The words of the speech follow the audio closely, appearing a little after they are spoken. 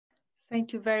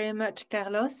Thank you very much,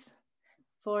 Carlos,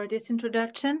 for this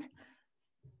introduction.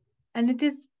 And it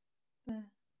is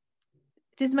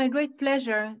my great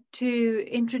pleasure to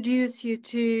introduce you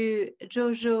to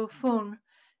Jojo Fung.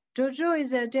 Jojo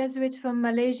is a Jesuit from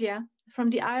Malaysia, from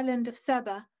the island of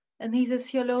Sabah, and he's a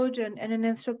theologian and an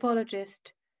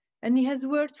anthropologist. And he has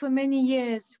worked for many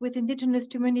years with indigenous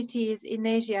communities in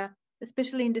Asia,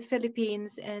 especially in the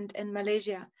Philippines and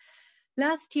Malaysia.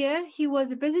 Last year, he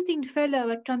was a visiting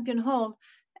fellow at Campion Hall,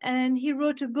 and he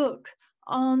wrote a book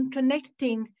on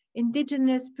connecting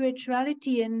indigenous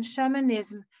spirituality and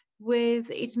shamanism with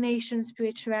Indonesian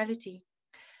spirituality.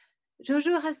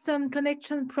 Jojo has some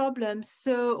connection problems,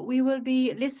 so we will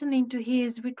be listening to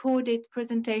his recorded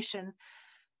presentation.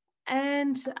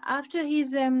 And after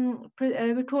his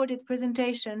recorded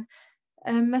presentation,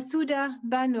 Masooda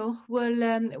Bano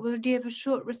will give a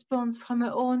short response from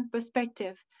her own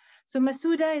perspective. So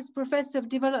Masooda is Professor of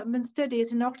Development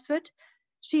Studies in Oxford.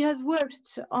 She has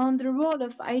worked on the role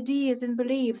of ideas and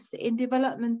beliefs in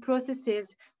development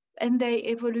processes and their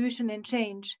evolution and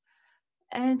change.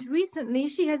 And recently,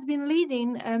 she has been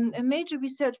leading a major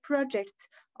research project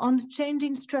on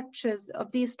changing structures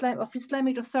of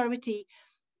Islamic authority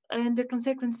and the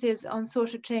consequences on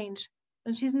social change.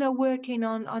 And she's now working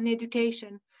on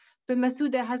education. But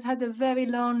Masooda has had a very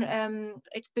long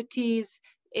expertise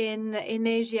in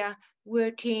Asia,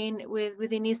 working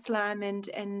within Islam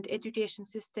and education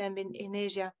system in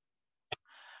Asia.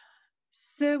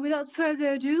 So without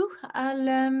further ado,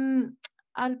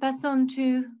 I'll pass on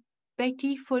to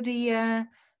Becky for the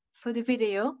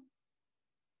video.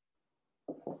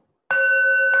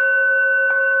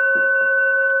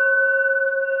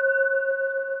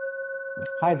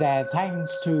 Hi there,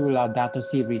 thanks to Laudato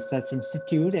Si Research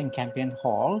Institute and Campion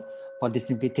Hall for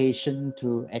this invitation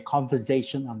to a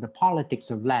conversation on the politics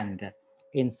of land,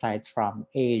 insights from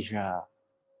Asia.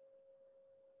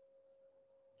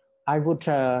 I would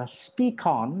speak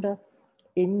on the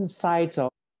insights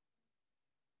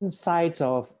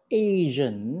of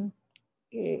Asian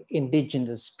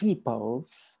indigenous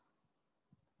peoples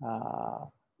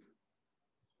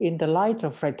in the light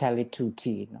of Fratelli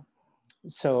Tutti.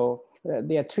 So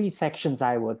there are three sections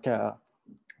I would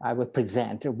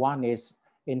present. One is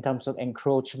in terms of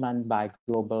encroachment by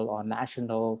global or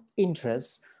national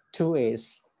interests. Two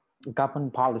is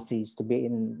government policies to be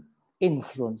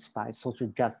influenced by social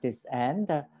justice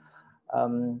and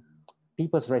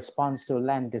people's response to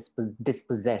land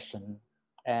dispossession.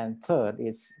 And third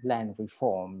is land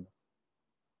reform.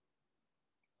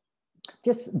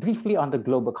 Just briefly on the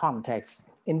global context,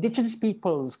 indigenous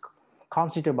peoples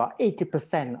constitute about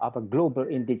 80% of a global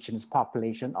indigenous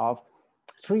population of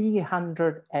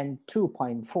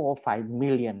 302.45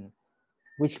 million,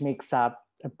 which makes up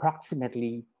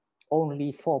approximately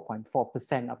only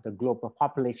 4.4% of the global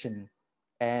population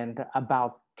and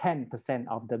about 10%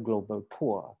 of the global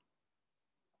poor.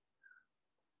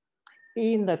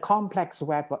 In the complex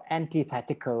web of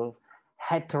antithetical,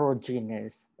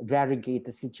 heterogeneous,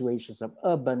 variegated situations of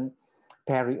urban,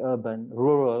 peri-urban,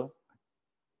 rural,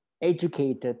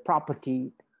 educated,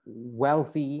 property,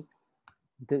 wealthy,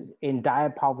 in dire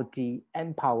poverty,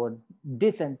 empowered,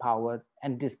 disempowered,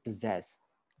 and dispossessed.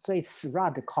 So it's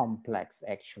rather complex,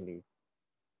 actually.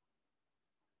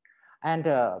 And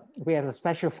we have a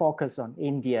special focus on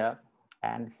India,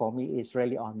 and for me, it's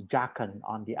really on Jharkhand,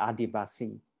 on the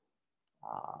Adivasi,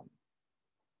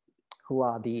 who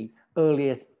are the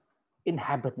earliest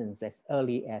inhabitants as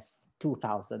early as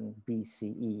 2000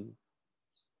 BCE.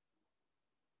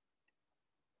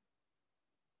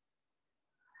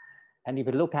 And if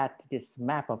you look at this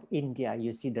map of India,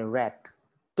 you see the red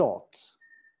dot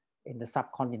in the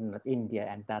subcontinent of India,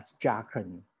 and that's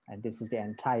Jharkhand. And this is the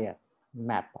entire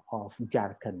map of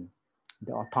Jharkhand,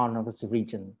 the autonomous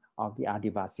region of the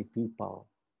Adivasi people.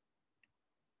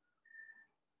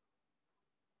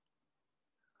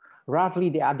 Roughly,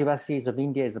 the Adivasis of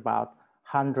India is about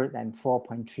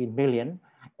 104.3 million,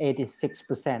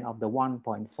 86% of the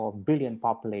 1.4 billion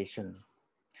population.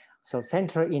 So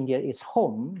central India is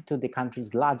home to the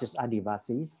country's largest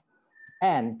Adivasis,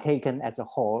 and taken as a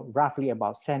whole, roughly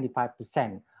about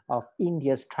 75% of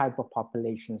India's tribal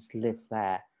populations live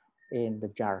there in the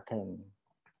Jharkhand.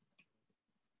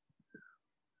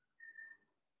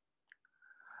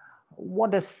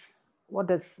 What does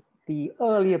the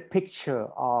earlier picture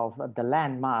of the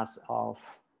landmass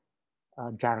of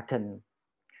Jharkhand?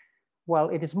 Well,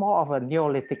 it is more of a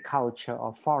Neolithic culture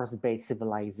of forest-based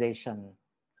civilization.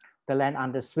 The land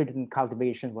under Sweden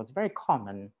cultivation was very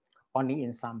common. Only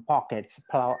in some pockets,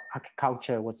 plow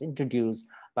agriculture was introduced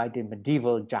by the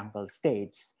medieval jungle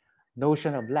states.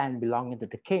 Notion of land belonging to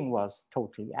the king was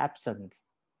totally absent.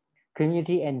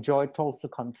 Community enjoyed total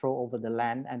control over the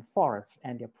land and forests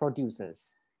and their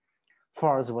producers.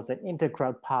 Forest was an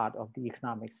integral part of the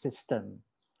economic system.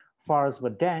 Forests were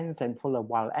dense and full of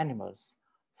wild animals.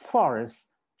 Forests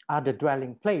are the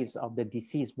dwelling place of the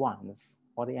deceased ones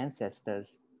or the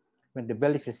ancestors. When the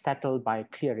village is settled by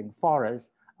clearing forests,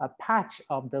 a patch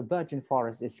of the virgin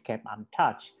forest is kept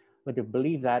untouched with the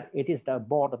belief that it is the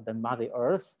abode of the Mother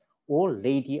Earth or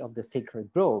Lady of the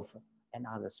Sacred Grove and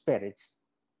other spirits.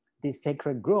 This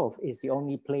sacred grove is the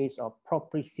only place of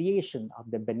propitiation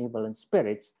of the benevolent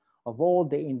spirits of all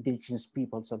the indigenous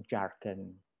peoples of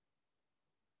Jharkhand.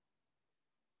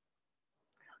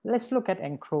 Let's look at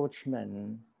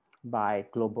encroachment by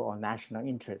global or national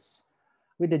interests.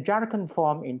 With the Jharkhand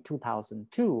form in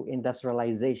 2002,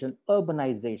 industrialization,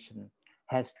 urbanization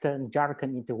has turned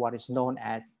Jharkhand into what is known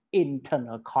as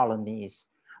internal colonies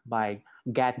by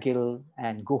Gadgil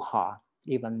and Guha,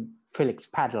 even Felix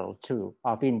Paddle too,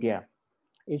 of India.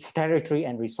 Its territory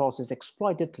and resources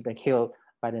exploited to the hill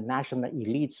by the national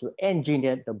elites who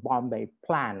engineered the Bombay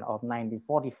Plan of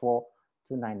 1944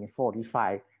 to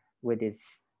 1945 with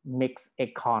its mixed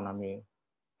economy.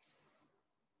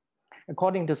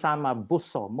 According to Sama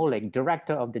Busso Mulek,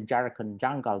 director of the Jharkhand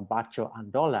Jangal Bacho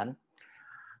Andolan,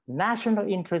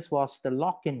 national interest was the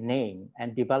lock-in name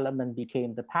and development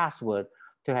became the password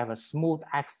to have a smooth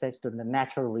access to the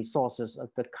natural resources of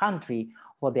the country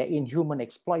for their inhuman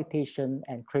exploitation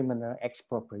and criminal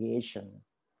expropriation.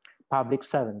 Public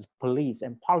servants, police,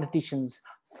 and politicians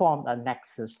formed a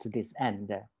nexus to this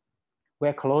end.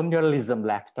 Where colonialism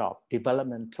left off,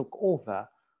 development took over,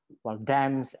 while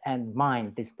dams and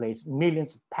mines displaced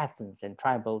millions of peasants and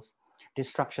tribals.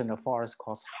 Destruction of forests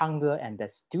caused hunger and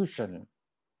destitution.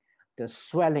 The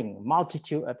swelling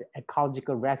multitude of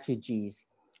ecological refugees,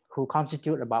 who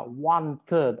constitute about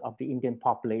 1/3 of the Indian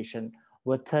population,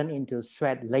 were turned into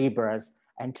sweat laborers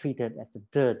and treated as the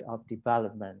dirt of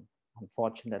development,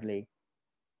 unfortunately.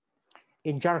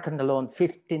 In Jharkhand alone,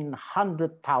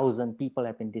 1,500,000 people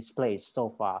have been displaced so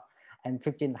far, and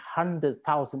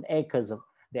 1,500,000 acres of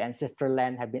the ancestral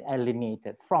land have been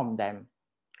alienated from them.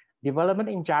 Development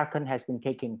in Jharkhand has been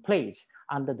taking place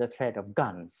under the threat of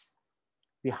guns.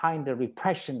 Behind the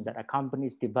repression that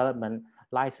accompanies development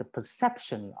lies a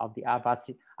perception of the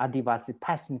Adivasi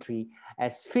peasantry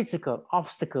as physical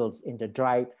obstacles in the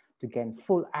drive to gain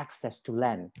full access to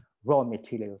land, raw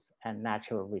materials, and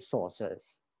natural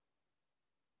resources.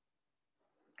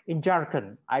 In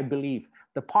Jharkhand, I believe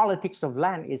the politics of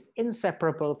land is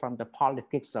inseparable from the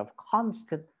politics of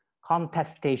constant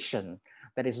contestation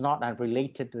that is not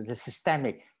unrelated to the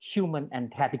systemic human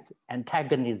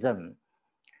antagonism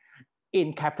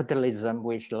in capitalism,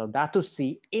 which Laudato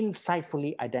Si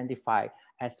insightfully identified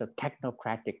as a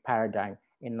technocratic paradigm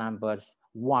in numbers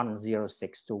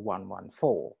 106 to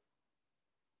 114.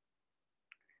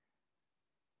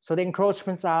 So the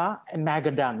encroachments are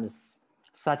amalgams,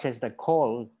 such as the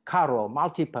Karo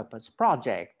multipurpose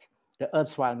project, the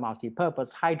erstwhile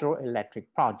multipurpose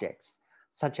hydroelectric projects,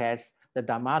 such as the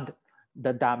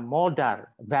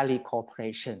Damodar Valley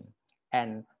Corporation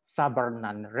and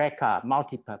Sabarnan Reka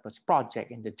multipurpose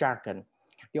project in the Jharkhand.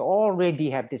 They already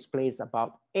have displaced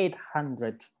about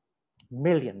 800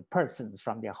 million persons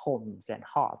from their homes and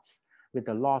hearths, with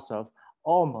the loss of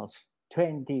almost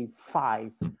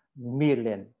 25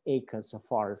 million acres of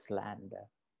forest land.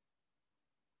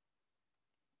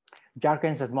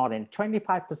 Jharkhand has more than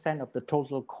 25% of the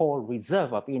total coal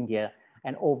reserve of India,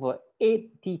 and over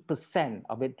 80%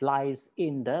 of it lies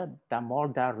in the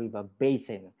Damodar River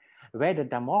Basin, where the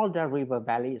Damodar River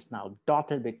Valley is now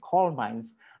dotted with coal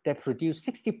mines that produce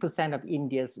 60% of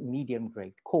India's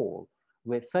medium-grade coal,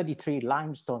 with 33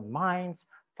 limestone mines,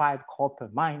 5 copper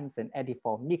mines, and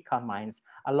 84 mica mines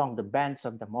along the banks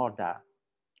of Damodar.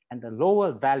 And the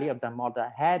lower valley of Damodar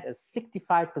had a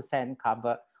 65%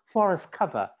 forest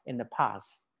cover in the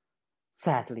past.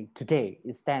 Sadly, today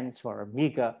it stands for a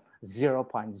meager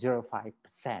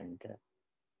 0.05%.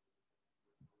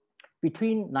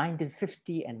 Between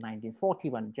 1950 and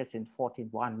 1941, just in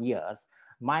 41 years,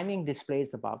 mining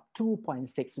displaced about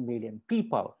 2.6 million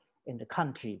people in the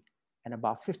country, and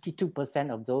about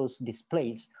 52% of those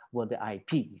displaced were the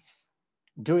IPs.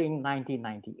 During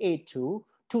 1998 to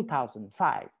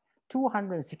 2005,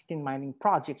 216 mining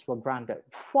projects were granted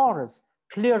forest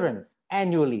clearance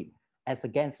annually, as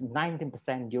against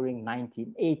 19% during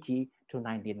 1980 to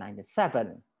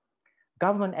 1997.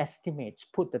 Government estimates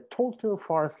put the total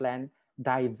forest land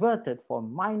diverted for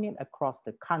mining across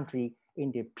the country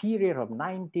in the period of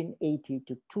 1980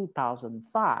 to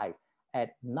 2005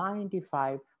 at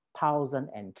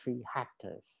 95,003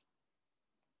 hectares.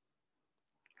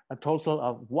 A total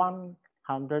of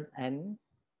 100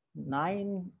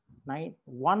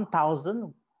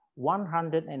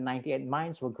 1,198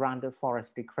 mines were granted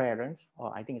forestry clearance,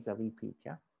 or I think it's a repeat,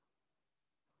 yeah.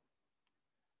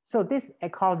 So this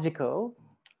ecological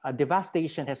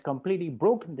devastation has completely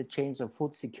broken the chains of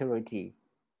food security.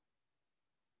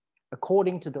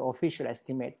 According to the official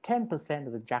estimate, 10%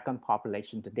 of the Jharkhand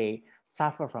population today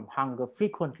suffer from hunger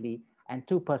frequently, and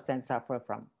 2% suffer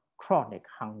from chronic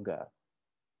hunger.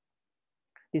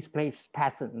 Displaced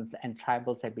peasants and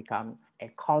tribals have become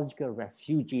ecological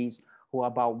refugees, who are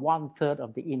about 1/3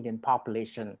 of the Indian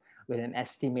population, with an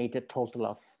estimated total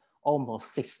of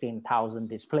almost 16,000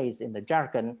 displaced in the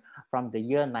Jharkhand from the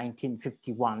year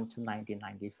 1951 to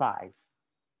 1995.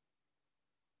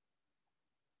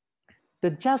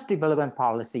 The just development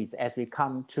policies, as we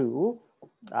come to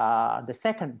the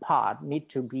second part, need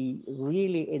to be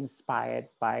really inspired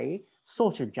by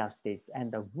social justice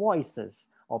and the voices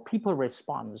or people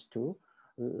response to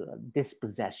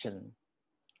dispossession.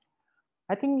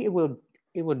 I think it will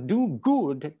do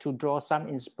good to draw some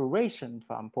inspiration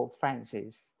from Pope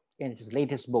Francis. In his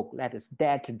latest book, Let Us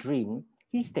Dare to Dream,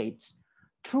 he states,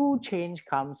 true change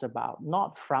comes about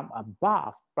not from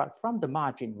above, but from the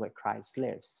margin where Christ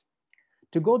lives.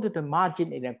 To go to the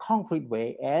margin in a concrete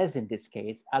way, as in this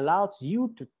case, allows you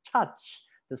to touch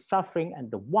the suffering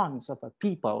and the wants of a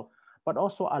people, but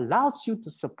also allows you to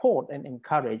support and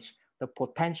encourage the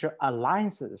potential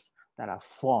alliances that are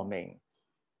forming.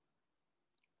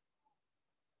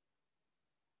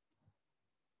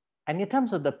 And in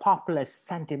terms of the popular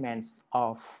sentiments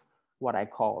of what I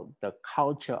call the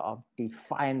culture of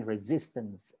defiant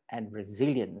resistance and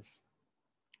resilience,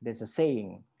 there's a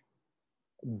saying,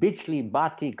 Bichli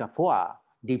Bati Gapua,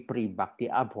 Dipri Bhakti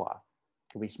Abwa,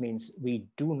 which means we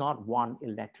do not want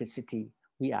electricity.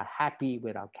 We are happy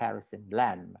with our kerosene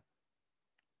lamp.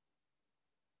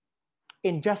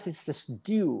 Injustices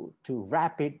due to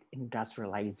rapid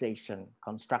industrialization,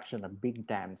 construction of big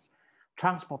dams,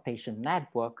 transportation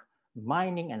network,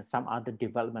 mining, and some other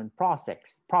development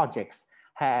projects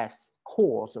has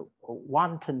caused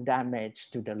wanton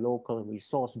damage to the local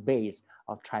resource base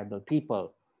of tribal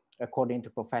people, according to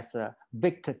Professor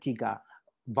Victor Tiga,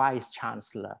 Vice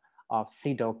Chancellor of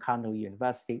Sido Kanu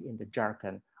University in the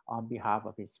Jharkhand, on behalf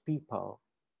of his people.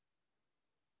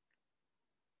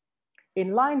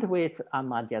 In line with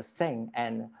Amartya Sen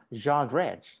and Jean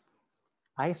Reg,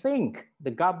 I think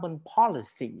the government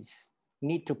policies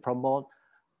need to promote,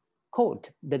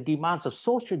 quote, the demands of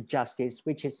social justice,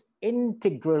 which is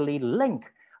integrally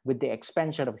linked with the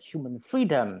expansion of human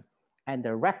freedom and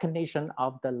the recognition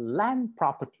of the land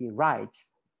property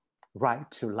rights, right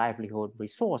to livelihood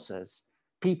resources,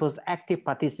 people's active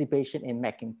participation in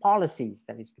making policies,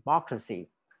 that is democracy,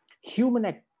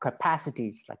 human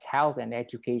capacities like health and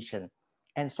education,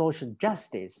 and social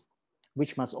justice,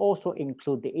 which must also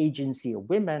include the agency of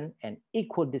women and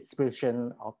equal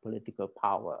distribution of political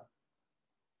power.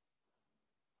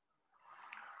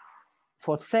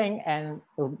 For Seng and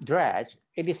Dredge,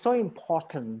 it is so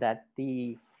important that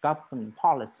the government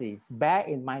policies bear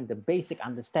in mind the basic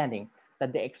understanding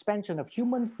that the expansion of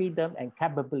human freedom and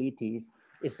capabilities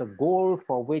is the goal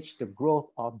for which the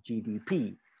growth of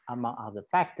GDP, among other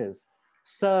factors,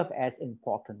 serve as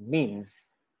important means.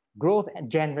 Growth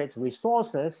generates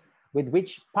resources with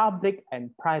which public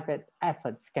and private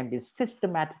efforts can be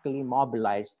systematically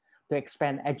mobilized to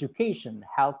expand education,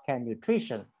 healthcare,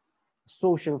 nutrition,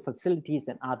 social facilities,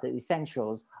 and other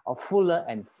essentials of fuller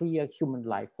and freer human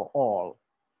life for all.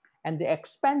 And the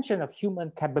expansion of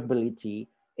human capability,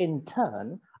 in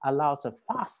turn, allows a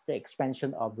faster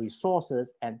expansion of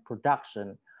resources and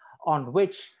production on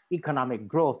which economic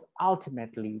growth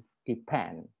ultimately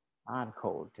depends,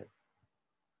 unquote.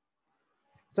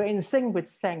 So in sync with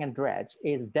Seng and Dredge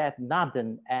is that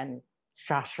Naden and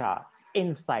Shasha's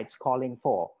insights calling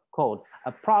for, quote,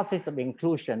 a process of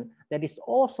inclusion that is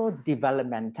also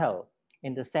developmental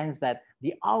in the sense that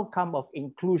the outcome of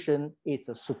inclusion is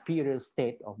a superior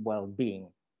state of well-being,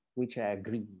 which I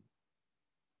agree.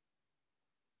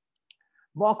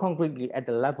 More concretely, at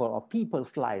the level of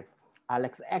people's life,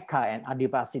 Alex Eka, an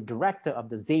Adivasi director of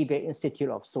the Xavier Institute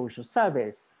of Social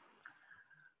Service,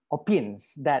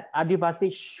 opines that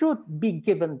Adivasi should be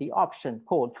given the option,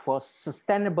 quote, for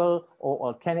sustainable or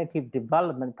alternative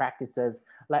development practices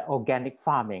like organic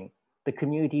farming, the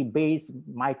community-based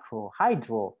micro,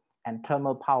 hydro, and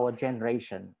thermal power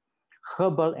generation,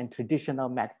 herbal and traditional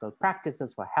medical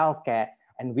practices for healthcare,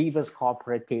 and weavers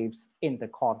cooperatives in the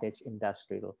cottage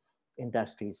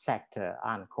industry sector,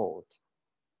 unquote.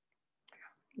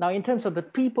 Now, in terms of the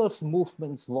people's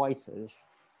movement's voices,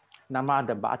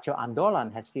 Namada Bacho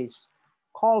Andolan has this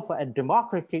call for a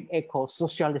democratic,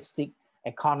 eco-socialistic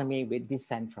economy with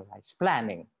decentralized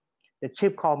planning. The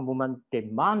chip call movement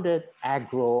demanded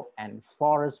agro and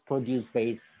forest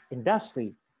produce-based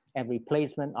industry and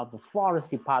replacement of the forest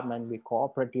department with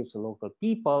cooperatives of local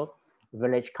people,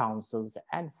 village councils,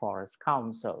 and forest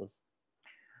councils.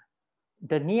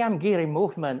 The Niamgiri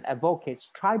movement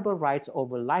advocates tribal rights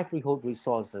over livelihood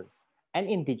resources and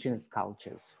indigenous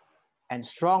cultures, and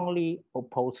strongly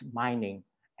opposed mining,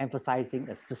 emphasizing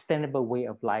a sustainable way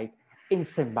of life in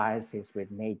symbiosis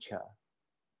with nature.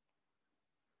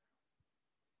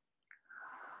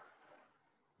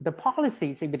 The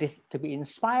policies, if it is to be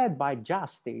inspired by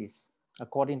justice,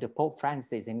 according to Pope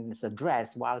Francis in his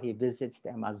address while he visits the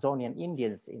Amazonian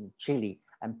Indians in Chile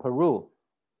and Peru,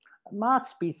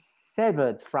 must be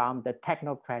severed from the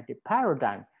technocratic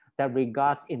paradigm that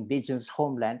regards indigenous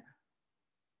homeland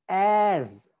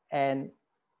as an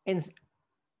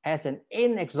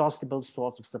inexhaustible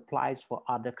source of supplies for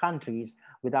other countries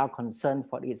without concern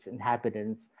for its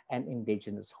inhabitants and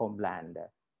indigenous homeland.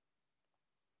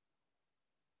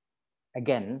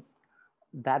 Again,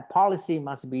 that policy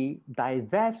must be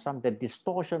diverse from the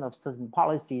distortion of certain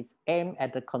policies aimed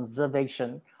at the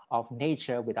conservation of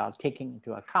nature without taking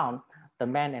into account the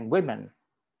men and women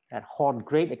that hoard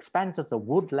great expanses of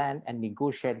woodland and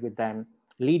negotiate with them,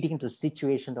 leading to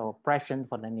situations of oppression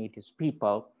for the native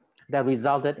people that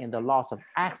resulted in the loss of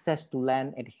access to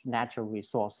land and its natural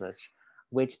resources,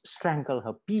 which strangled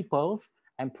her peoples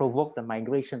and provoked the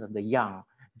migration of the young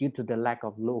due to the lack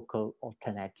of local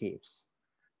alternatives.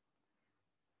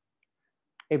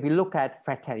 If we look at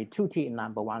Fratelli Tutti in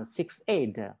number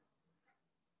 168,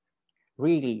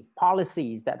 really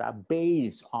policies that are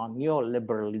based on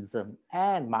neoliberalism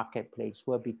and marketplace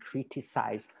will be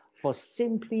criticized for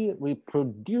simply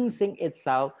reproducing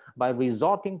itself by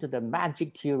resorting to the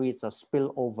magic theories of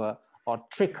spillover or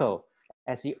trickle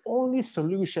as the only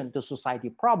solution to society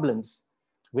problems,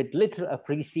 with little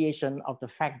appreciation of the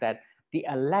fact that the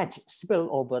alleged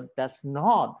spillover does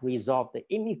not resolve the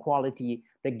inequality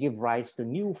that give rise to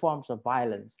new forms of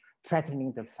violence,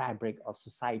 threatening the fabric of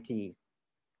society.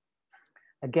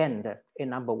 Again, in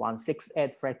number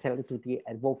 168, Fratelli Tutti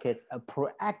advocates a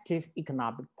proactive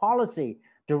economic policy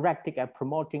directed at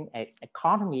promoting an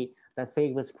economy that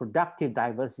favors productive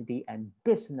diversity and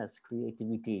business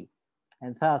creativity,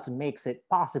 and thus makes it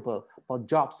possible for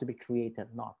jobs to be created,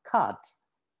 not cut.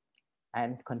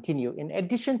 And continue, in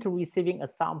addition to receiving a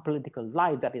sound political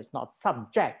life that is not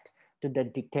subject to the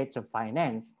dictates of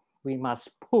finance, we must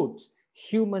put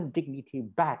human dignity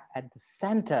back at the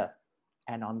center,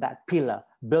 and on that pillar,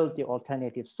 build the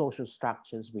alternative social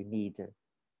structures we need.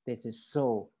 This is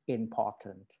so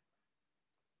important.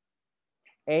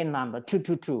 A number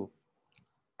 222,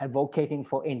 advocating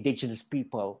for indigenous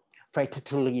people,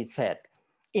 Fratelli said,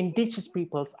 indigenous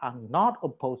peoples are not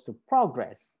opposed to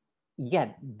progress,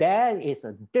 yet there is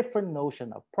a different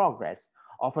notion of progress,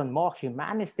 often more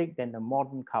humanistic than the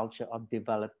modern culture of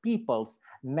developed peoples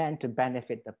meant to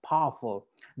benefit the powerful,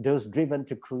 those driven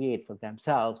to create for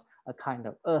themselves a kind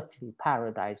of earthly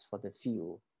paradise for the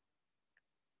few.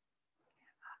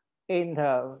 In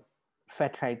the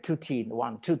Fratelli Tutti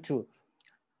 122,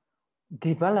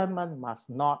 development must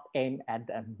not aim at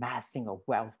the amassing of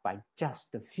wealth by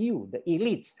just the few, the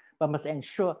elites, but must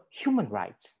ensure human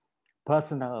rights,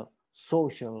 personal,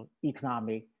 social,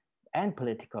 economic, and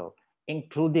political,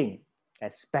 including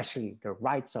especially the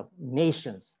rights of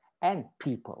nations and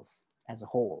peoples as a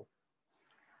whole.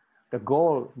 The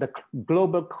goal, the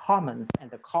global commons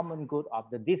and the common good of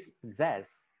the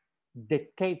dispossessed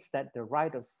dictates that the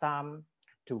right of some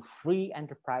to free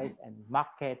enterprise and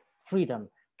market freedom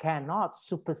cannot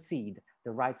supersede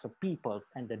the rights of peoples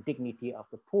and the dignity of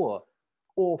the poor,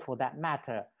 or for that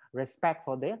matter, respect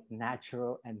for the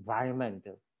natural environment.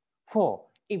 For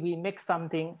if we make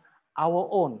something our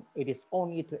own, it is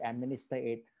only to administer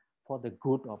it for the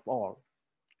good of all.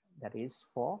 That is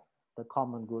for the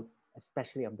common good,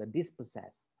 especially of the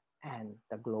dispossessed, and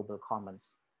the global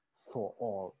commons for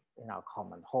all in our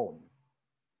common home.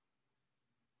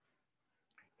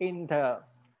 In the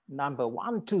number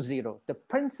 120, the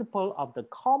principle of the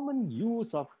common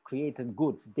use of created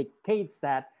goods dictates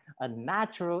that a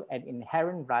natural and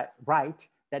inherent right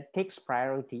that takes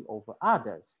priority over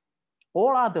others.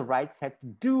 All other rights have to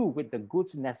do with the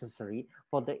goods necessary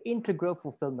for the integral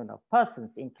fulfillment of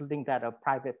persons, including that of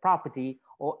private property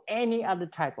or any other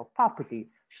type of property,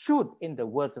 should, in the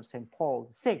words of St.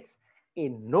 Paul VI,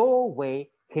 in no way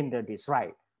hinder this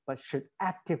right, but should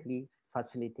actively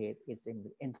facilitate its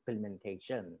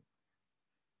implementation.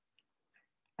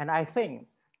 And I think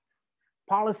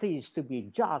policies to be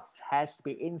just has to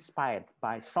be inspired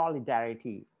by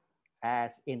solidarity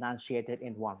as enunciated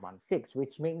in 116,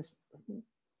 which means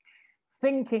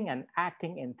thinking and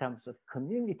acting in terms of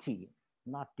community,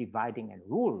 not dividing and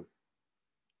rule.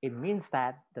 It means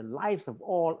that the lives of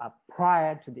all are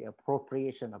prior to the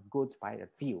appropriation of goods by the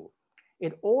few.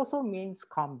 It also means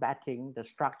combating the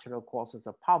structural causes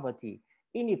of poverty,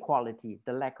 inequality,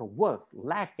 the lack of work,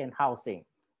 lack in housing,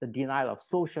 the denial of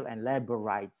social and labor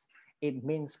rights. It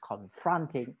means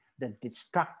confronting the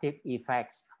destructive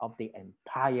effects of the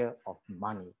empire of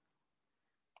money.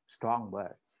 Strong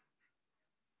words.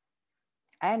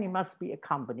 And it must be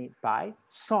accompanied by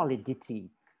solidity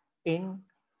in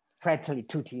Fratelli,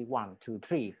 Tutti, 1, 2,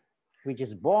 3, which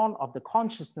is born of the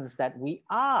consciousness that we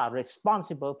are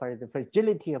responsible for the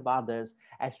fragility of others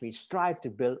as we strive to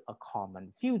build a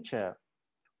common future.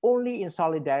 Only in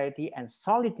solidarity and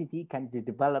solidity can the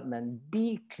development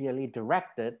be clearly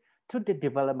directed to the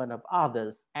development of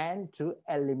others and to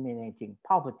eliminating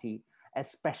poverty,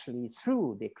 especially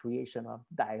through the creation of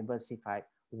diversified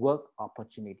work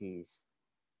opportunities.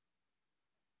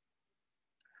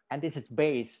 And this is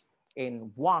based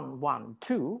in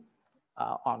 112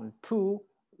 on two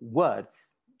words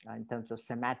in terms of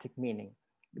semantic meaning.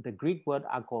 The Greek word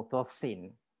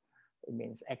agothosin, it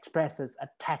means expresses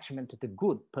attachment to the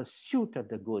good, pursuit of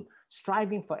the good,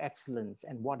 striving for excellence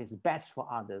and what is best for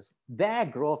others, their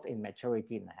growth in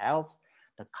maturity and health,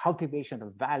 the cultivation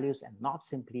of values and not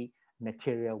simply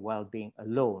material well-being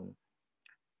alone.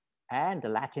 And the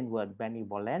Latin word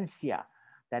benevolencia,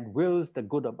 that wills the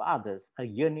good of others, a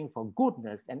yearning for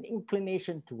goodness, an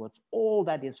inclination towards all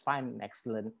that is fine and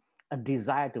excellent, a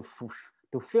desire to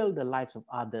fill the lives of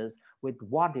others with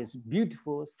what is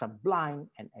beautiful, sublime,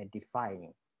 and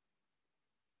edifying.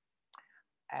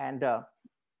 And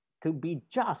to be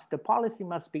just, the policy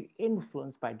must be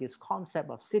influenced by this concept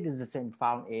of citizenship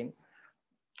found in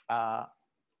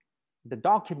the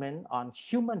document on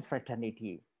human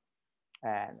fraternity,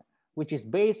 and which is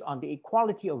based on the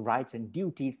equality of rights and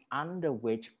duties under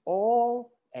which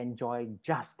all enjoy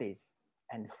justice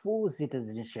and full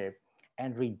citizenship,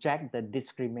 and reject the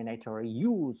discriminatory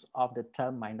use of the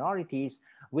term minorities,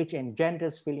 which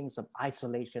engenders feelings of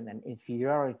isolation and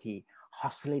inferiority,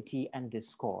 hostility and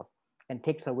discord, and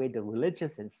takes away the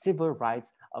religious and civil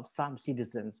rights of some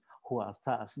citizens who are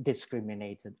thus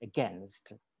discriminated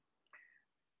against.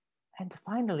 And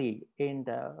finally, in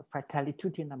the Fratelli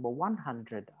Tutti number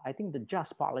 100, I think the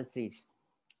just policies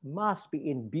must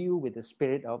be imbued with the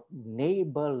spirit of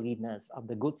neighborliness of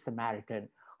the Good Samaritan,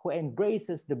 who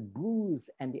embraces the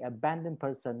bruised and the abandoned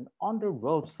person on the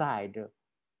roadside,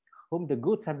 whom the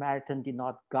Good Samaritan did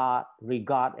not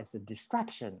regard as a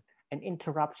distraction, an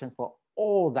interruption for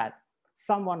all that,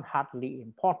 someone hardly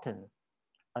important,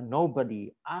 a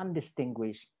nobody,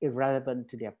 undistinguished, irrelevant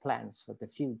to their plans for the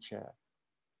future.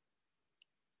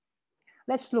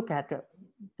 Let's look at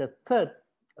the third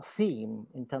theme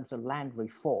in terms of land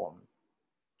reform.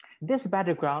 This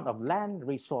battleground of land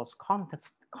resource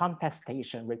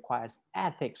contestation requires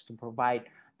ethics to provide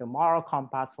the moral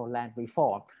compass for land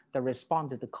reform that respond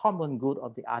to the common good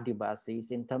of the Adivasis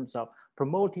in terms of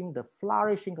promoting the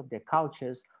flourishing of their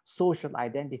cultures, social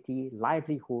identity,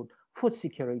 livelihood, food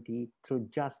security through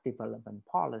just development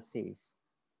policies.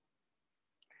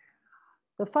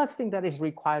 The first thing that is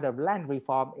required of land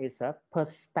reform is a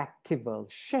perspectival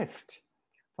shift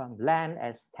from land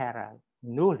as terra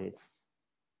nullius,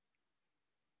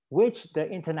 which the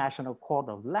International Court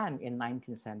of Land in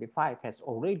 1975 has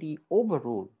already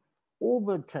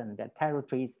overturned that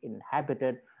territories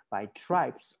inhabited by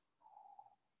tribes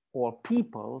or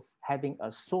peoples having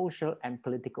a social and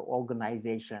political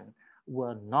organization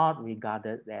were not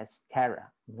regarded as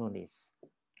terra nullius.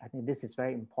 I think this is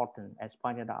very important, as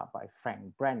pointed out by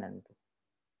Frank Brennan.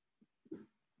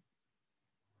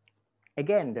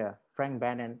 Again, Frank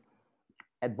Brennan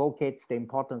advocates the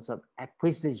importance of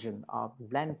acquisition of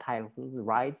land title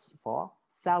rights for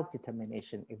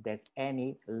self-determination if there's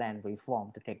any land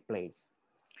reform to take place.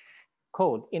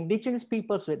 Quote, indigenous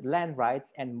peoples with land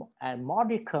rights and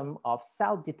modicum of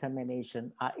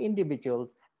self-determination are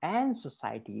individuals and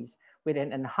societies with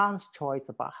an enhanced choice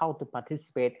about how to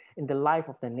participate in the life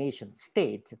of the nation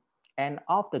state and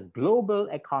of the global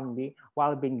economy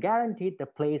while being guaranteed the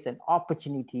place and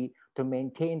opportunity to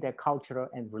maintain their cultural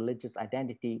and religious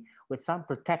identity with some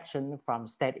protection from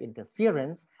state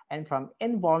interference and from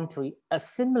involuntary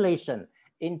assimilation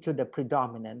into the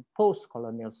predominant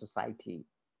post-colonial society.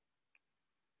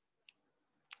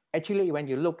 Actually, when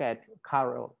you look at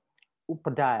Karo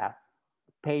Upadhyaya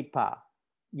paper,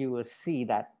 you will see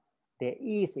that there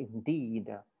is indeed,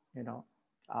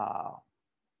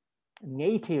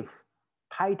 native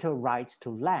title rights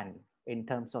to land in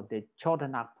terms of the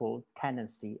Chotanagpur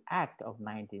Tenancy Act of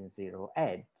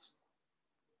 1908,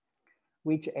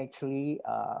 which actually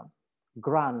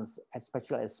grants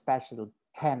especially a special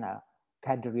tenure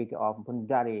category of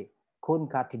Mundari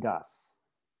Kunkatidas.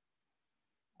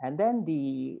 And then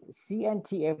the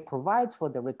CNTA provides for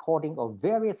the recording of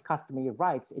various customary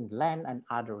rights in land and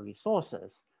other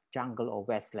resources, jungle or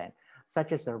wasteland,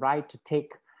 such as the right to take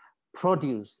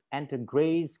produce and to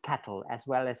graze cattle, as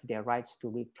well as their rights to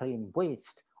reclaim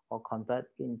waste or convert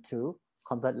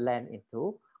land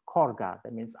into korga,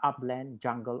 that means upland,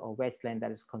 jungle, or wasteland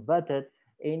that is converted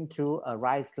into a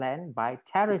rice land by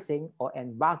terracing or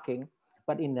embarking,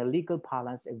 but in the legal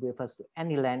parlance, it refers to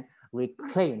any land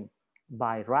reclaimed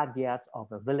by Radyas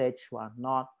of a village who are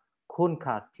not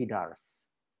Kunkatidars.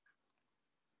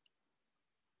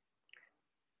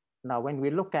 Now, when we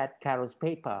look at Carroll's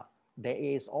paper, there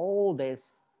is all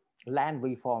this land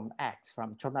reform acts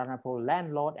from Chotanagpur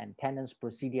Landlord and Tenants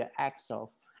Procedure Acts of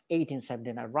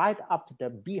 1879, right up to the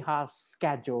Bihar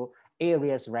Schedule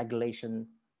Areas Regulation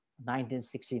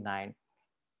 1969,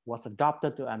 was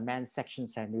adopted to amend Section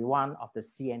 71 of the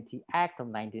CNT Act of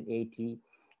 1980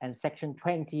 and Section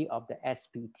 20 of the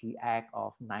SPT Act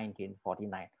of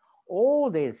 1949. All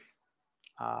these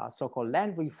so-called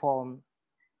land reform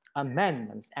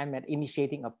amendments aimed at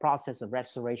initiating a process of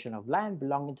restoration of land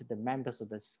belonging to the members of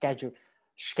the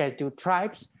scheduled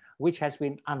tribes, which has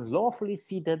been unlawfully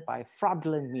ceded by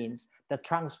fraudulent means that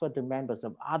transfer to members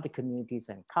of other communities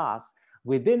and castes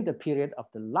within the period of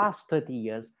the last 30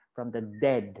 years from the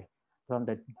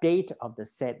date of the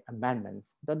said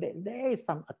amendments. There is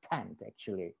some attempt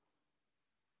actually.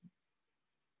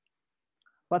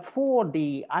 But for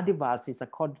the Adivasis,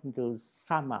 according to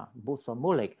Sama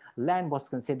Busomulik, land was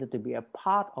considered to be a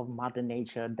part of Mother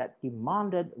Nature that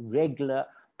demanded regular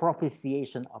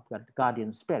propitiation of the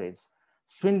guardian spirits.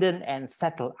 Swindon and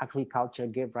settled agriculture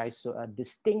gave rise to a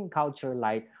distinct cultural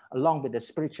life along with the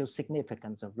spiritual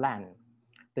significance of land.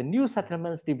 The new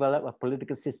settlements developed a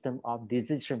political system of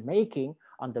decision-making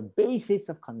on the basis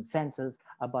of consensus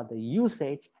about the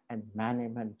usage and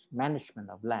management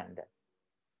of land.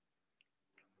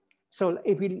 So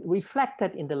if we reflect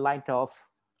it in the light of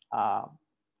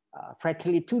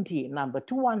Fratelli Tutti number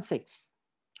 216,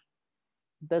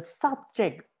 the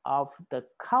subject of the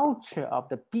culture of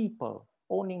the people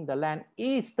owning the land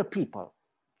is the people.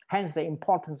 Hence the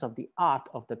importance of the art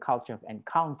of the culture of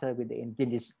encounter with the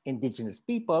indigenous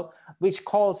people, which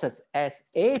calls us as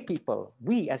a people,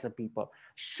 we as a people,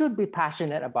 should be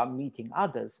passionate about meeting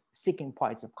others, seeking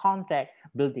points of contact,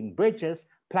 building bridges,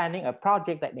 planning a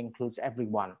project that includes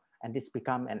everyone. And this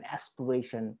becomes an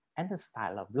aspiration and a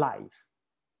style of life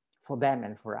for them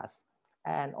and for us.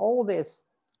 And all this,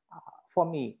 for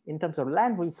me, in terms of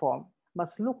land reform,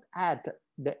 must look at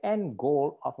the end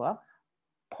goal of a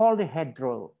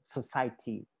polyhedral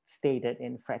society stated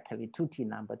in Fratelli Tutti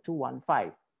number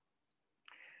 215,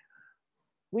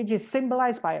 which is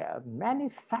symbolized by a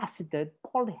many-faceted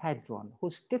polyhedron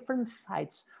whose different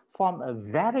sides form a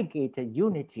variegated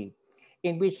unity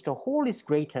in which the whole is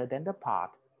greater than the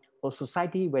part, a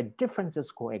society where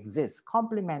differences coexist,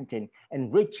 complementing,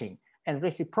 enriching, and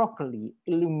reciprocally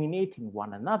illuminating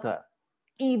one another,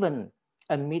 even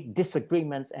amid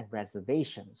disagreements and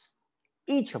reservations.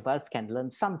 Each of us can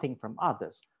learn something from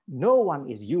others. No one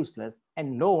is useless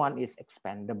and no one is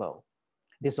expendable.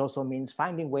 This also means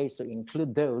finding ways to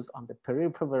include those on the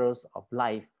peripherals of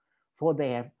life, for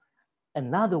they have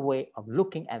another way of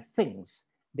looking at things.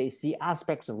 They see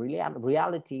aspects of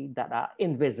reality that are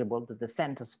invisible to the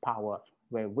center's power,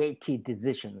 where weighty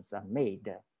decisions are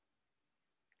made.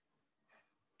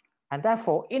 And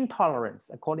therefore, intolerance,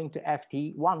 according to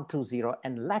FT 120,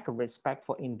 and lack of respect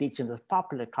for indigenous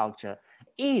popular culture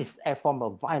is a form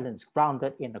of violence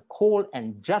grounded in a cold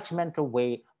and judgmental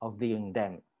way of viewing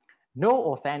them. No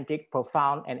authentic,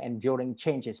 profound, and enduring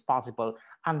change is possible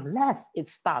unless it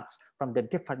starts from the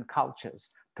different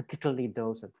cultures, particularly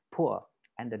those of the poor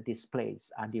and the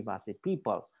displaced Adivasi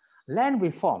people. Land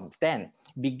reforms then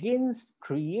begins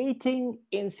creating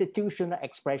institutional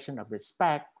expression of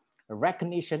respect,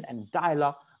 recognition, and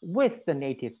dialogue with the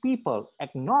native people,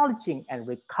 acknowledging and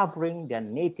recovering their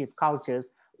native cultures,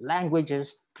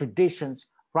 languages, traditions,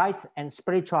 rights, and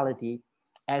spirituality,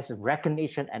 as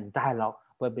recognition and dialogue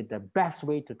will be the best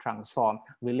way to transform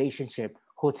relationship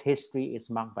whose history is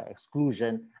marked by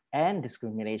exclusion and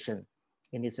discrimination.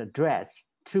 In its address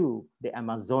to the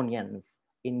Amazonians,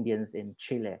 Indians in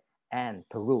Chile and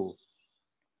Peru.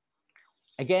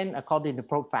 Again, according to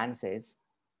Prof. Francis,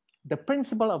 the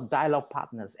principle of dialogue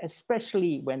partners,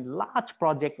 especially when large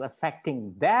projects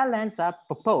affecting their lands are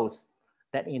proposed,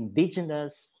 that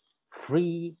indigenous,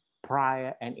 free,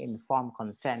 prior and informed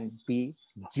consent be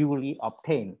duly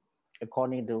obtained,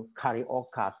 according to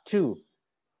Carioca 2.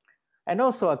 And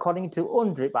also, according to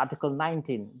UNDRIP Article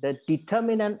 19, the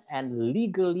determinant and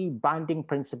legally binding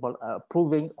principle of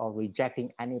approving or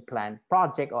rejecting any plan,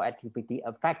 project, or activity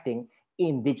affecting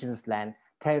indigenous land,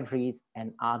 territories,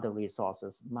 and other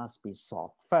resources must be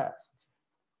sought first.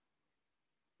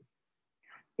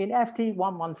 In FT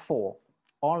 114,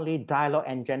 only dialogue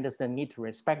engenders the need to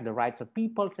respect the rights of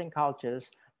peoples and cultures,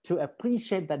 to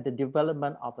appreciate that the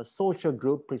development of a social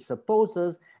group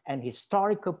presupposes an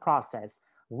historical process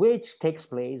which takes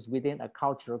place within a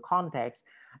cultural context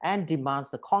and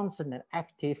demands the constant and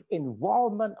active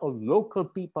involvement of local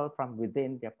people from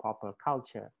within their proper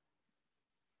culture.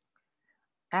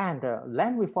 And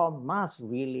land reform must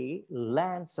really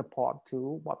lend support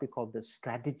to what we call the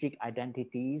strategic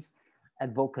identities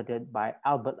advocated by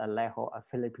Albert Alejo, a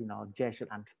Filipino Jesuit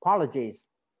anthropologist.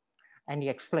 And he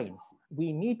explains,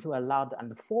 we need to allow the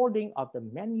unfolding of the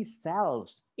many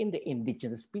selves in the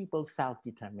indigenous people's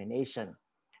self-determination.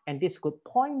 And this could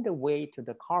point the way to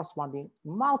the corresponding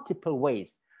multiple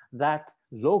ways that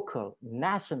local,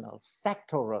 national,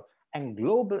 sectoral, and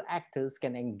global actors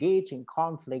can engage in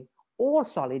conflict or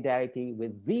solidarity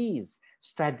with these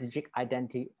strategic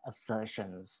identity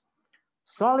assertions.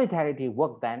 Solidarity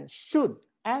work then should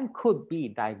and could be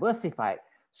diversified,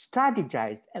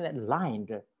 strategized, and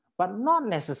aligned, but not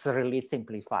necessarily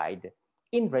simplified,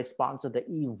 in response to the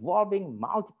evolving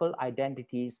multiple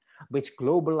identities which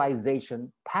globalization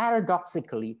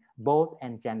paradoxically both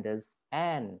endangers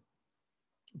and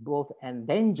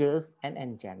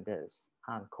engenders,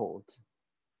 unquote.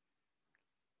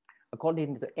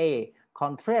 According to A.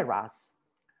 Contreras,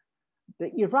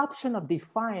 the eruption of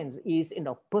defiance is in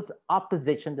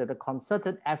opposition to the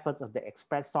concerted efforts of the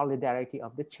express solidarity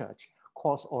of the church,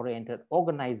 cause-oriented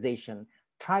organization,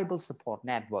 tribal support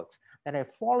networks that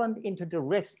have fallen into the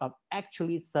risk of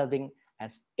actually serving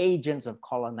as agents of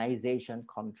colonization,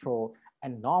 control,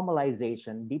 and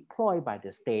normalization deployed by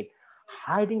the state,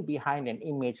 hiding behind an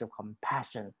image of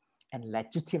compassion and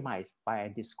legitimized by a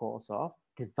discourse of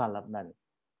development.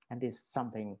 And this is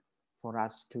something for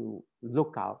us to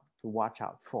look out, to watch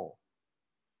out for.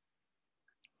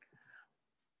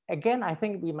 Again, I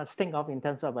think we must think of in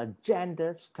terms of a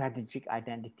gender strategic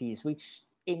identities, which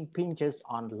impinges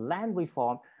on land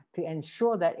reform to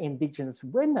ensure that indigenous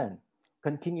women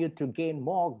continue to gain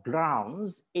more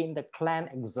grounds in the clan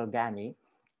exogamy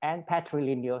and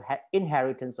patrilineal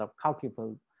inheritance of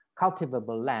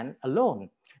cultivable land alone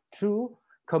through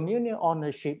communal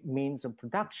ownership means of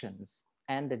productions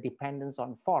and the dependence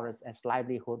on forests as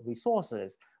livelihood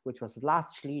resources, which was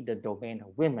largely the domain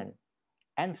of women,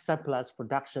 and surplus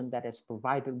production that has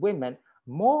provided women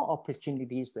more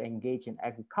opportunities to engage in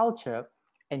agriculture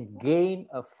and gain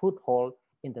a foothold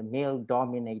in the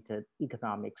male-dominated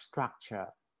economic structure.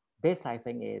 This, I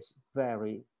think, is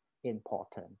very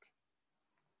important.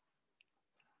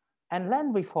 And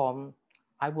land reform,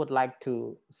 I would like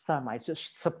to summarize, to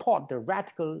support the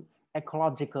radical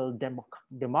ecological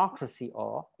democracy,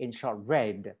 or in short,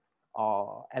 RED,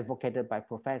 or advocated by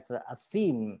Professor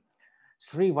Asim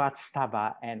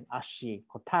Srivastava and Ashi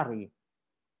Kotari,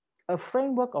 a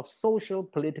framework of social,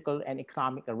 political, and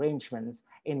economic arrangements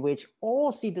in which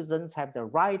all citizens have the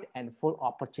right and full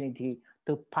opportunity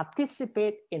to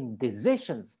participate in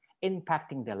decisions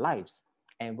impacting their lives,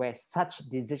 and where such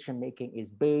decision-making is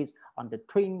based on the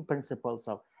twin principles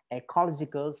of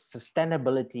ecological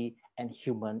sustainability and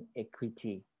human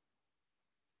equity.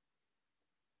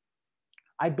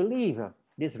 I believe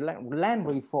this land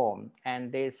reform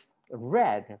and this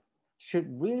RED should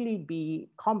really be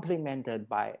complemented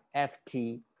by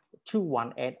FT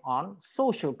 218 on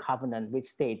social covenant,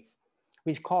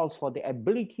 which calls for the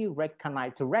ability to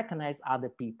recognize other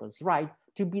people's right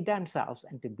to be themselves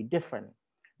and to be different.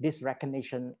 This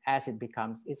recognition, as it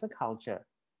becomes, is a culture.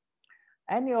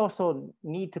 And you also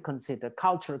need to consider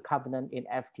cultural covenant in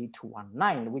FT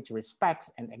 219, which respects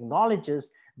and acknowledges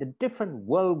the different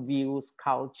worldviews,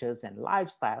 cultures, and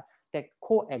lifestyle that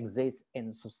coexist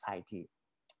in society.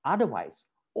 Otherwise,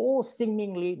 all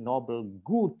seemingly noble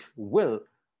good will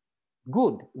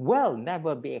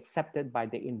never be accepted by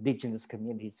the indigenous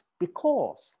communities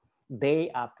because they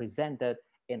are presented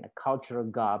in a cultural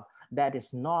garb that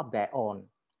is not their own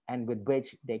and with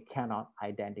which they cannot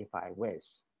identify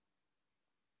with.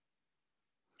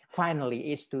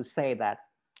 Finally, is to say that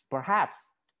perhaps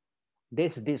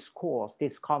this discourse,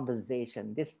 this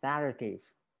conversation, this narrative,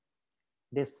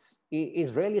 this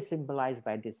is really symbolized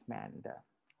by this man, the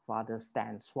Father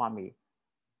Stan Swami,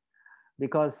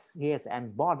 because he has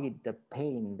embodied the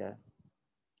pain,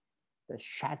 the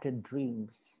shattered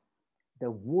dreams,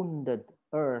 the wounded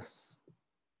earth,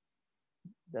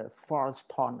 the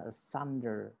forest torn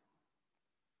asunder,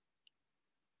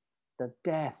 the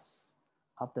death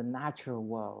of the natural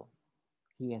world.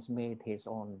 He has made his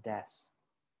own death.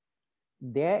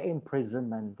 Their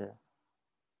imprisonment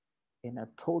in a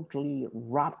totally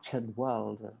ruptured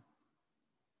world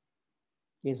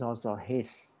is also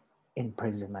his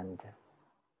imprisonment.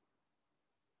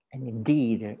 And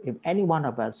indeed, if any one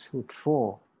of us who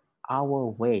throw our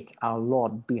weight, our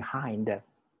Lord, behind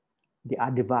the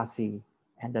Adivasi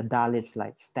and the Dalits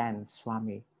like Stan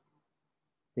Swami,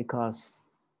 because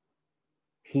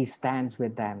he stands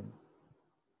with them,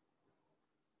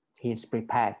 he is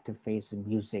prepared to face the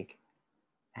music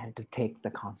and to take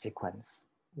the consequence,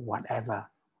 whatever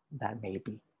that may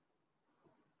be.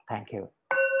 Thank you.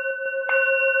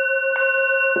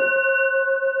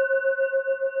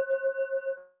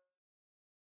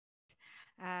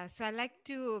 So I'd like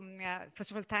to,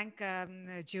 first of all, thank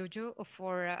Jojo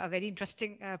for a very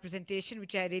interesting presentation,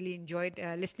 which I really enjoyed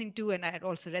listening to, and I had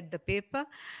also read the paper.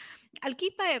 I'll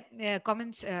keep my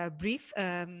comments brief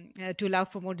to allow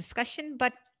for more discussion,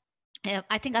 but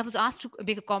I think I was asked to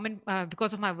make a comment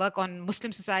because of my work on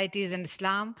Muslim societies and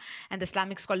Islam and the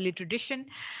Islamic scholarly tradition.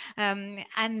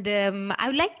 I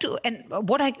would like to, and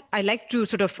what I like to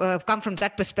sort of come from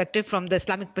that perspective, from the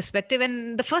Islamic perspective.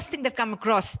 And the first thing that come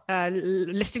across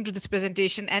listening to this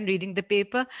presentation and reading the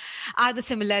paper are the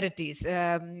similarities.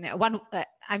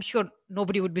 I'm sure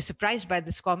nobody would be surprised by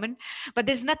this comment, but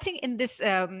there's nothing in this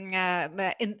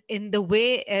in the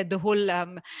way the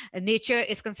whole nature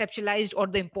is conceptualized, or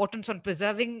the importance on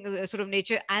preserving sort of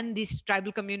nature and these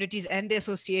tribal communities and the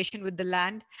association with the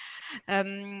land,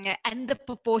 and the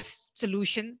proposed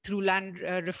solution through land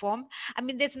reform. I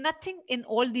mean, there's nothing in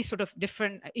all these sort of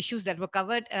different issues that were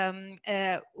covered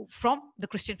from the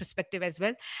Christian perspective as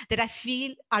well that I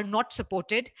feel are not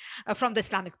supported from the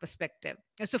Islamic perspective.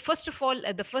 So first of all,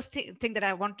 the first thing that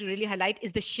I want to really highlight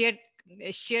is the shared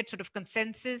sort of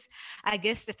consensus, I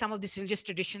guess, that some of these religious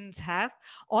traditions have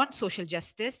on social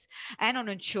justice and on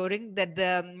ensuring that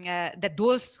that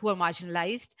those who are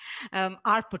marginalized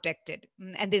are protected,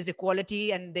 and there's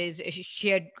equality and there's a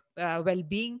shared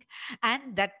well-being,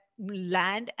 and that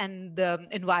land and the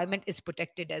environment is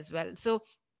protected as well. So,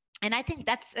 and I think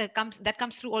that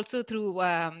comes through also through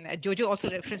Jojo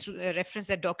also referenced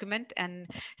that document, and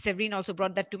Severine also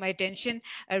brought that to my attention.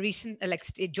 A recent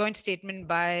a joint statement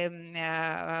by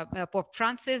Pope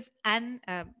Francis and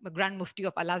Grand Mufti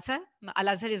of Al-Azhar.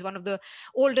 Al-Azhar is one of the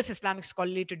oldest Islamic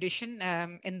scholarly tradition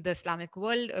in the Islamic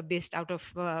world, based out of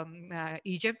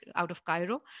Egypt, out of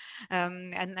Cairo,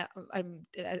 and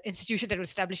institution that was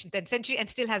established in 10th century and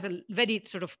still has a very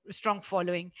sort of strong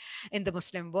following in the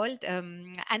Muslim world.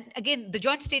 And again, the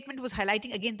joint statement was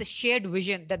highlighting again the shared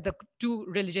vision that the two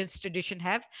religious tradition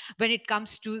have when it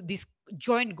comes to these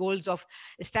joint goals of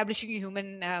establishing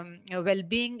human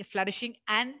well-being, flourishing,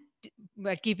 and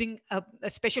keeping a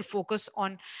special focus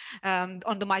on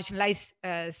the marginalized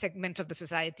segments of the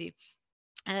society.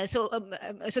 So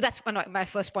that's my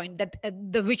first point, that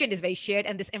the vision is very shared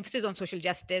and this emphasis on social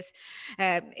justice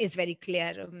is very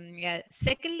clear.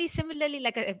 Secondly, similarly,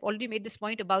 like I've already made this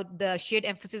point about the shared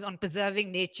emphasis on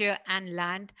preserving nature and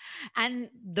land and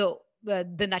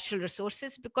the natural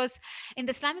resources, because in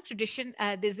the Islamic tradition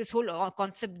there's this whole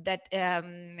concept that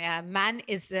man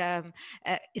is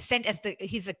sent as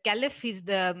he's a caliph, he's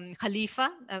the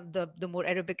khalifa, the more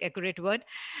Arabic accurate word,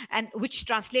 and which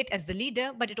translate as the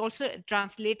leader, but it also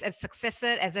translates as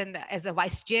successor, as a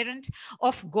vicegerent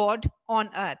of God on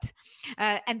earth,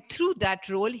 and through that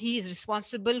role he is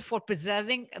responsible for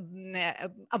preserving,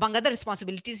 among other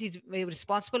responsibilities, he's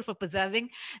responsible for preserving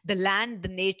the land, the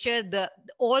nature,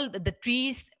 all the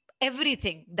trees,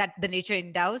 everything that the nature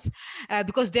endows,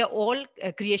 because they're all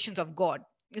creations of God.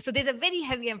 So there's a very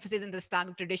heavy emphasis in the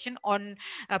Islamic tradition on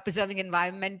preserving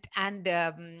environment and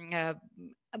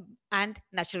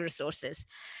natural resources.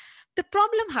 The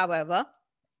problem, however,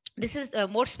 this is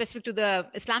more specific to the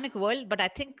Islamic world, but I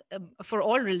think for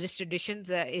all religious traditions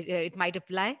it might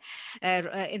apply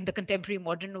in the contemporary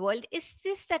modern world, is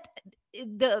this that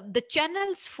the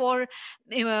channels for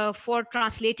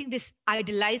translating this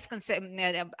idealized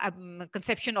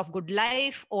conception of good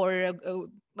life or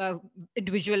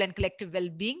individual and collective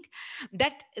well-being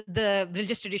that the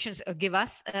religious traditions give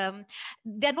us,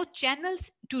 there are no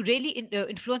channels to really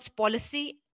influence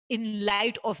policy in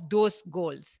light of those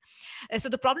goals. So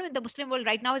the problem in the Muslim world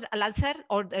right now is Al-Azhar,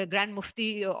 or the Grand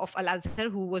Mufti of Al-Azhar,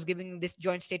 who was giving this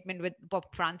joint statement with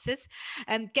Pope Francis,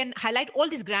 and can highlight all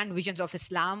these grand visions of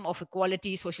Islam, of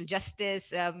equality, social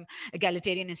justice,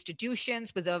 egalitarian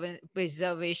institutions,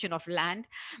 preservation of land,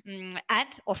 and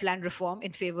of land reform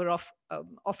in favor of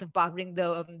of empowering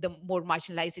the more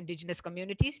marginalized indigenous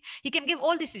communities. He can give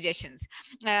all these suggestions,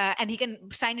 and he can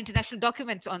sign international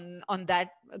documents on that,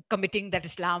 committing that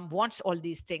Islam wants all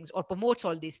these things or promotes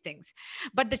all these things.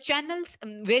 But the channels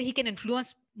where he can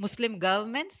influence Muslim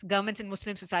governments in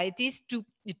Muslim societies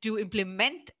to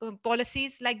implement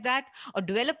policies like that or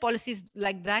develop policies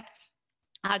like that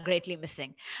are greatly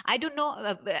missing. I don't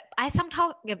know. I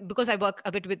somehow, because I work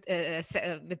a bit with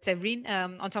Severine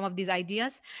on some of these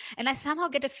ideas, and I somehow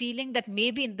get a feeling that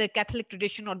maybe in the Catholic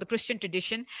tradition or the Christian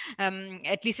tradition,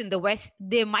 at least in the West,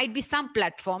 there might be some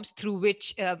platforms through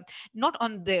which, not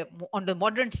on the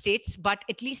modern states, but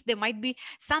at least there might be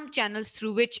some channels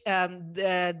through which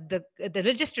the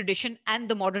religious tradition and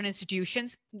the modern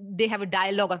institutions, they have a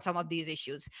dialogue on some of these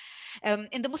issues.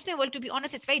 In the Muslim world, to be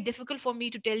honest, it's very difficult for me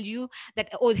to tell you that,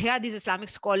 oh, here are these Islamic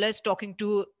scholars talking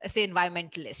to, say,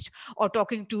 environmentalists, or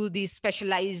talking to these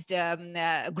specialized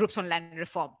groups on land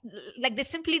reform. Like, there's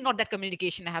simply not that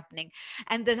communication happening.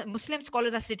 And the Muslim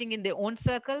scholars are sitting in their own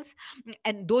circles,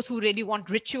 and those who really want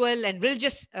ritual and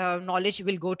religious knowledge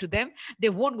will go to them. They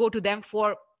won't go to them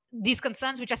for these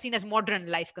concerns which are seen as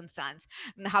modern life concerns,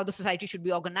 how the society should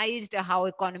be organized, how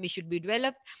economy should be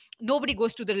developed. Nobody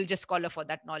goes to the religious scholar for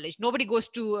that knowledge. Nobody goes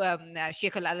to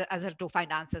Sheikh al-Azhar to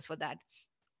find answers for that.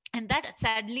 And that,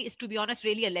 sadly, is, to be honest,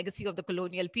 really a legacy of the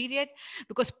colonial period,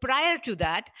 because prior to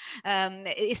that,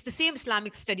 it's the same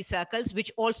Islamic study circles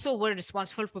which also were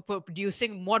responsible for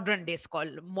producing modern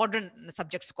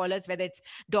subject scholars, whether it's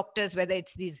doctors, whether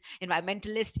it's these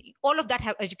environmentalists. All of that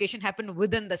education happened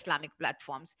within the Islamic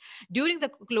platforms. During the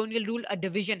colonial rule, a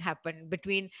division happened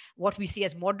between what we see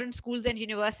as modern schools and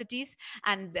universities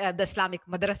and the Islamic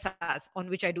madrasas, on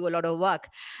which I do a lot of work.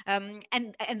 And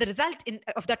the result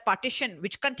of that partition,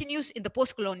 which continues in the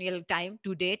post-colonial time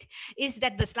to date, is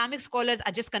that the Islamic scholars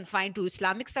are just confined to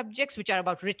Islamic subjects, which are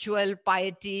about ritual,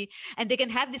 piety, and they can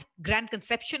have this grand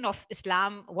conception of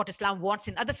Islam, what Islam wants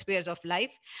in other spheres of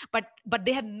life, but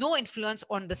they have no influence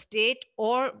on the state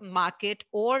or market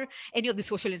or any of the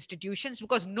social institutions,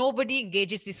 because nobody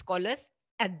engages these scholars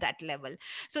at that level.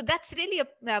 So that's really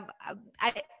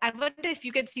I wonder if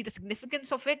you can see the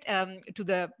significance of it to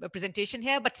the presentation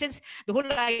here. But since the whole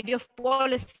idea of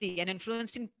policy and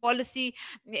influencing policy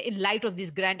in light of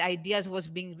these grand ideas was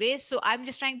being raised, so I'm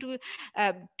just trying to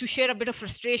share a bit of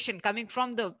frustration coming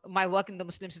from my work in the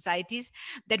Muslim societies,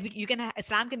 that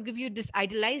Islam can give you this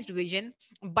idealized vision,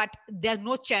 but there are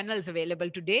no channels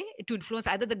available today to influence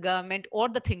either the government or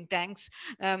the think tanks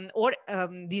or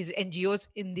these NGOs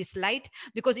in this light,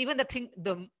 because even the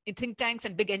think tanks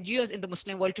and big NGOs in the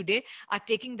Muslim world today are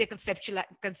taking their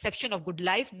conception of good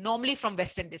life normally from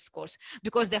Western discourse,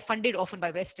 because they're funded often by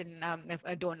Western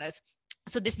donors.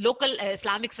 So this local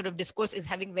Islamic sort of discourse is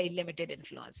having very limited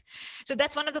influence. So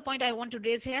that's one of the points I want to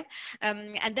raise here.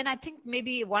 And then I think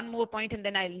maybe one more point, and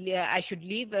then I should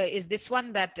leave, is this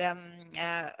one that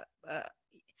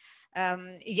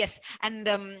yes, and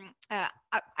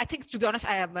I think, to be honest,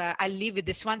 I'll leave with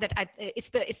this one, that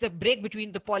it's the break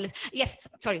between the policy. Yes,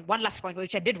 sorry, one last point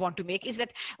which I did want to make is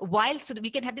that so that we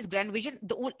can have this grand vision,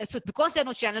 so because there are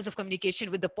no channels of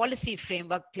communication with the policy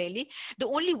framework clearly, the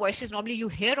only voices normally you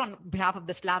hear on behalf of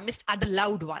the Islamists are the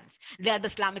loud ones. They are the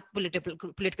Islamic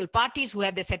political parties who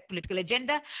have their set political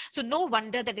agenda. So no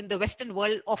wonder that in the Western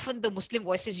world, often the Muslim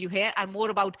voices you hear are more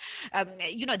about,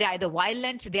 they're either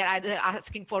violent, they're either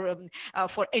asking for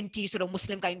anti sort of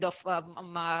Muslim kind of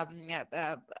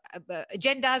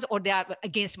agendas, or they are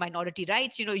against minority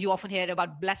rights. You often hear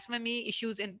about blasphemy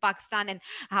issues in Pakistan and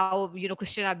how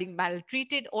Christians are being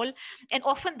maltreated. And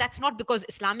often that's not because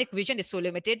Islamic vision is so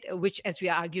limited, which, as we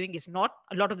are arguing, is not.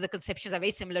 A lot of the conceptions are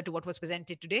very similar to what was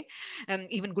presented today.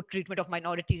 Even good treatment of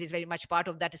minorities is very much part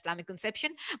of that Islamic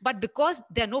conception. But because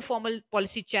there are no formal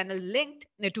policy channel linked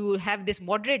to have this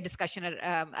moderate discussion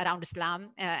around Islam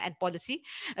and policy,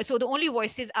 so the only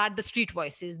voices are the street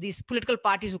voices, these political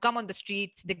parties who come on the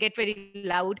streets. They get very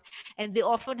loud, and they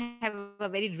often have a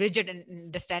very rigid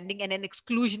understanding and an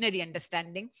exclusionary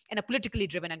understanding and a politically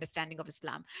driven understanding of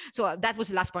Islam. So that was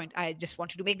the last point I just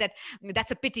wanted to make, that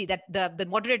that's a pity that the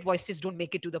moderate voices don't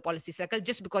make it to the policy circle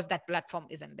just because that platform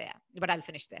isn't there. But I'll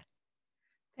finish there.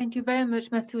 Thank you very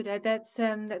much, Masooda.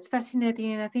 That's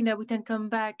fascinating, and I think that we can come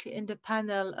back in the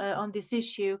panel on this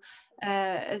issue.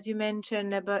 As you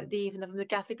mentioned about from the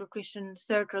Catholic or Christian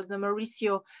circles, the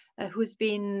Mauricio, who's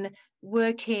been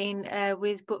working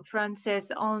with Pope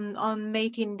Francis on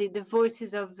making the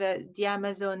voices of the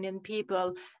Amazonian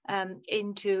people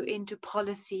into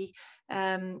policy,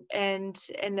 and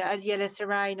Adiela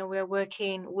Sarai, we're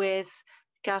working with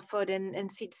Gafford and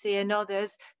Sitse and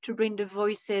others to bring the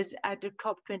voices at the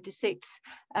COP26.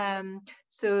 And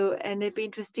it'd be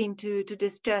interesting to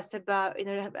discuss about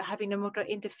having a more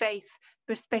interfaith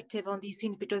perspective on these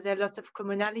things, because there are lots of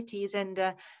commonalities and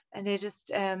there's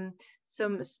just so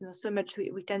much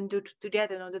we can do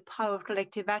together, the power of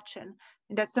collective action.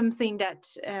 And that's something that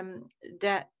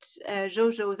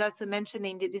Jojo was also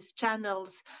mentioning, that these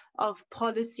channels of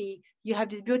policy. You have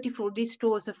this beautiful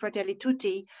discourse of Fratelli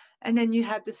Tutti, and then you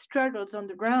have the struggles on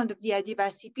the ground of the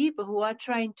Adivasi people who are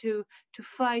trying to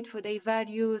fight for their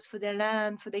values, for their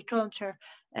land, for their culture,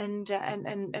 and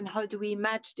how do we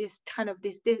match this kind of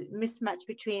this mismatch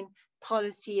between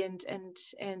policy and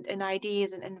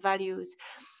ideas and values.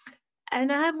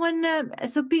 And I have one,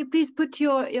 so please put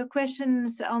your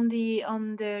questions on the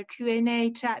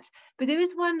Q&A chat. But there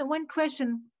is one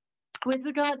question with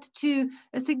regard to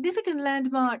a significant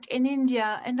landmark in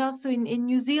India and also in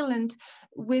New Zealand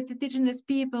with indigenous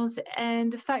peoples,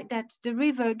 and the fact that the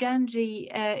river Ganges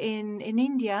in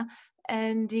India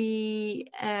and the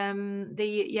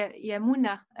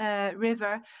Yamuna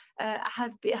river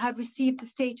have received the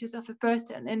status of a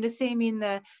person, and the same in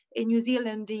New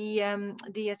Zealand, I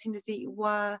think it's the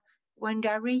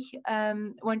Wandarui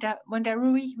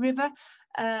River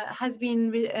has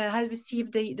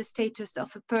received the status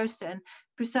of a person,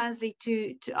 precisely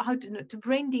to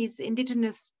bring these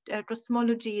indigenous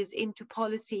cosmologies into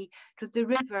policy, because the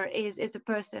river is a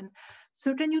person.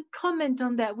 So can you comment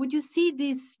on that? Would you see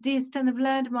this kind of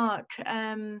landmark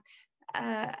an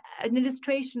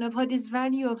illustration of how this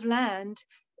value of land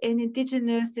in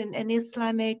indigenous and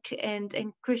Islamic and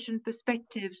Christian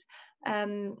perspectives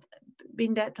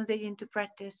being that translated into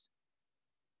practice?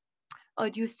 Or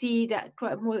do you see that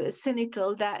quite more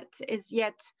cynical, that is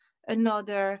yet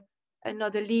another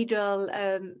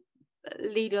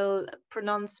legal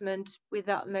pronouncement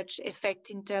without much effect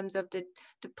in terms of the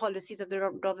policies of the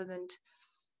government?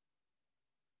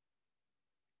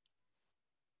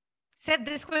 Said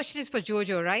this question is for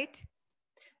Jojo, right?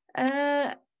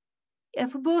 Yeah,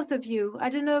 for both of you. I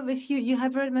don't know if you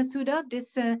have heard, Masooda,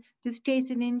 this case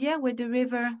in India where the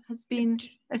river has been.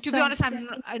 To be honest, I'm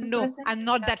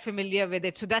not that familiar with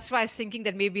it, so that's why I was thinking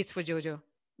that maybe it's for Jojo.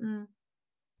 Mm.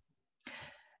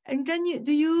 And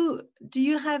do you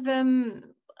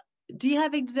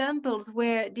have examples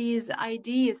where these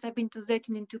ideas have been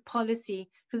translated into policy?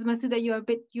 Because Masooda,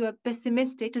 you are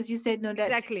pessimistic, as you said, that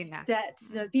exactly that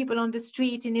people on the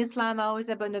street in Islam are always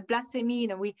about blasphemy.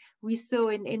 We saw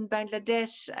in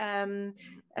Bangladesh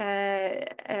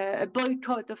a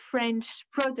boycott of French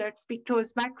products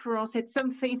because Macron said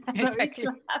something about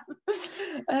Islam.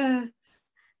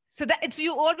 So that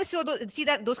you always see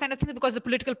that those kind of things, because the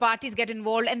political parties get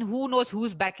involved, and who knows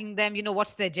who's backing them,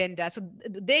 what's the agenda. So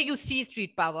there you see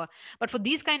street power. But for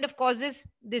these kind of causes,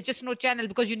 there's just no channel,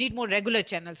 because you need more regular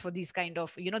channels for these kind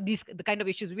of, the kind of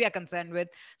issues we are concerned with,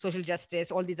 social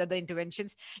justice, all these other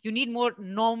interventions. You need more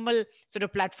normal sort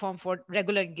of platform for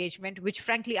regular engagement, which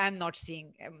frankly I'm not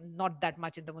seeing, not that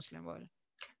much in the Muslim world.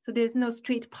 So there's no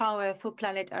street power for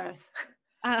planet Earth.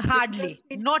 Hardly,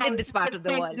 not in this part of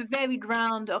the world. The very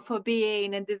ground of our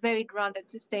being and the very ground that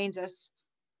sustains us.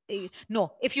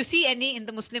 No, if you see any in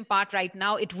the Muslim part right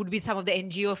now, it would be some of the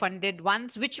NGO funded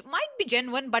ones, which might be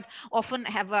genuine, but often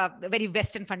have a very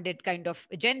Western funded kind of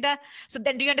agenda. So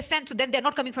then, do you understand? So then they're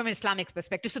not coming from an Islamic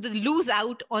perspective. So they lose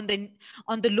out on the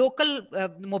local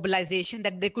mobilization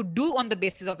that they could do on the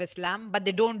basis of Islam, but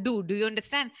they don't do. Do you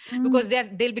understand? Because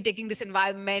they'll be taking this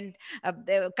environment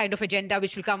kind of agenda,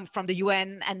 which will come from the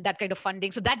UN and that kind of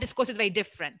funding. So that discourse is very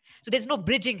different. So there's no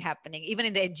bridging happening, even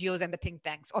in the NGOs and the think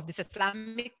tanks, of this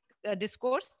Islamic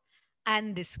discourse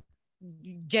and this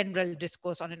general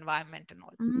discourse on environment and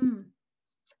all.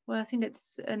 Well, I think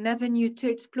that's an avenue to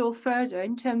explore further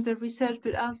in terms of research,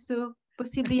 but also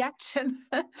possibly action.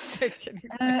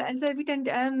 And so we can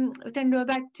go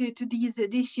back to these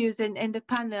issues and the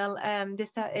panel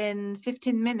in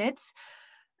 15 minutes.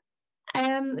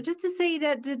 Just to say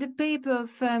that the paper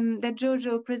that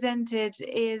Jojo presented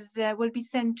will be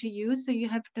sent to you, so you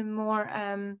have the more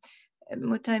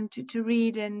time to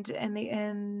read and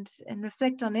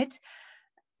reflect on it.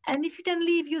 And if you can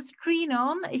leave your screen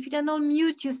on, if you can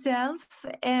unmute yourself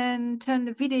and turn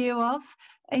the video off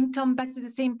and come back to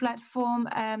the same platform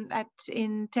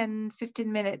in 10-15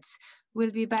 minutes.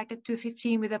 We'll be back at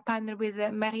 2:15 with a panel with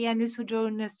Marianus, who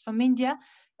joined us from India,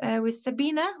 with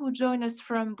Sabina, who joined us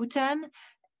from Bhutan,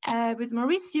 with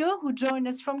Mauricio, who joined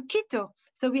us from Quito.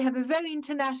 So we have a very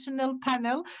international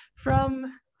panel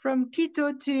from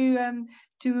Quito to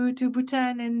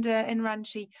Bhutan and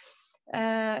Ranchi.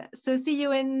 So see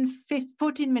you in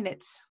 14 minutes.